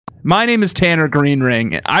My name is Tanner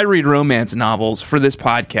Greenring, and I read romance novels for this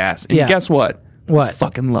podcast. And guess what? What? I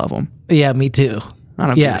fucking love them. Yeah, me too. I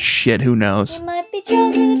don't give a shit. Who knows? We might be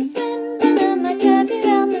childhood friends, and I might drive you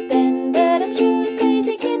round the bend, but I'm sure as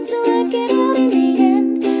crazy kids will work it out in the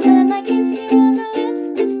end. I might kiss you on the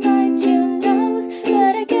lips despite your nose,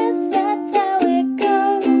 but I guess that's how it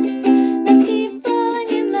goes. Let's keep falling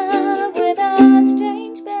in love with our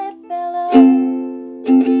strange bedfellows.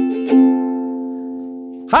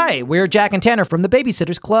 Hi, we're Jack and Tanner from the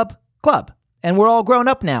Babysitters Club, and we're all grown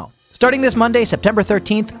up now. Starting this Monday, September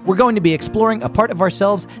 13th, we're going to be exploring a part of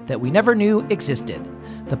ourselves that we never knew existed.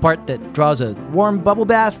 The part that draws a warm bubble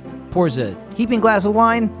bath, pours a heaping glass of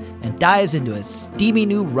wine, and dives into a steamy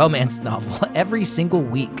new romance novel every single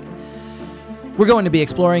week. We're going to be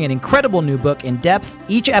exploring an incredible new book in depth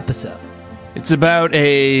each episode. It's about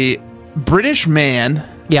a British man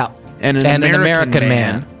and an American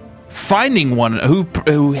man finding one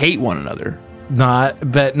who hate one another. Not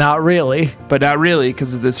really. But not really,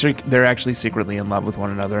 because they're actually secretly in love with one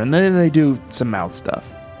another, and then they do some mouth stuff.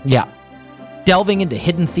 Yeah. Delving into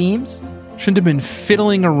hidden themes. Shouldn't have been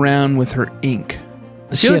fiddling around with her ink.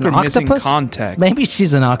 I feel like we're missing context. Maybe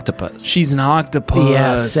she's an octopus. She's an octopus.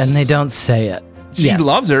 Yes, and they don't say it. She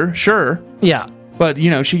loves her, sure. Yeah. But,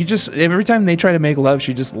 she just, every time they try to make love,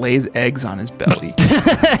 she just lays eggs on his belly.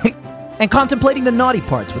 And contemplating the naughty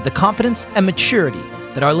parts with the confidence and maturity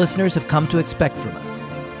that our listeners have come to expect from us.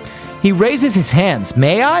 He raises his hands.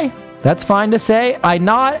 May I? That's fine to say. I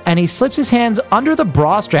nod, and he slips his hands under the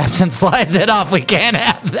bra straps and slides it off. We can't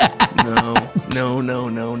have that. No.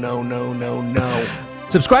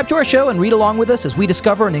 Subscribe to our show and read along with us as we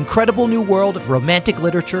discover an incredible new world of romantic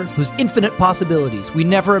literature whose infinite possibilities we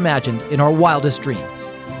never imagined in our wildest dreams.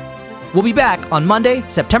 We'll be back on Monday,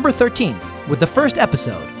 September 13th, with the first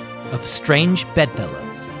episode of Strange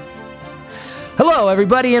Bedfellows. Hello,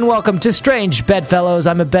 everybody, and welcome to Strange Bedfellows.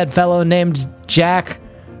 I'm a bedfellow named Jack.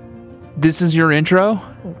 This is your intro?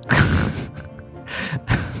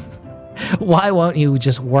 Why won't you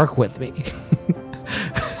just work with me?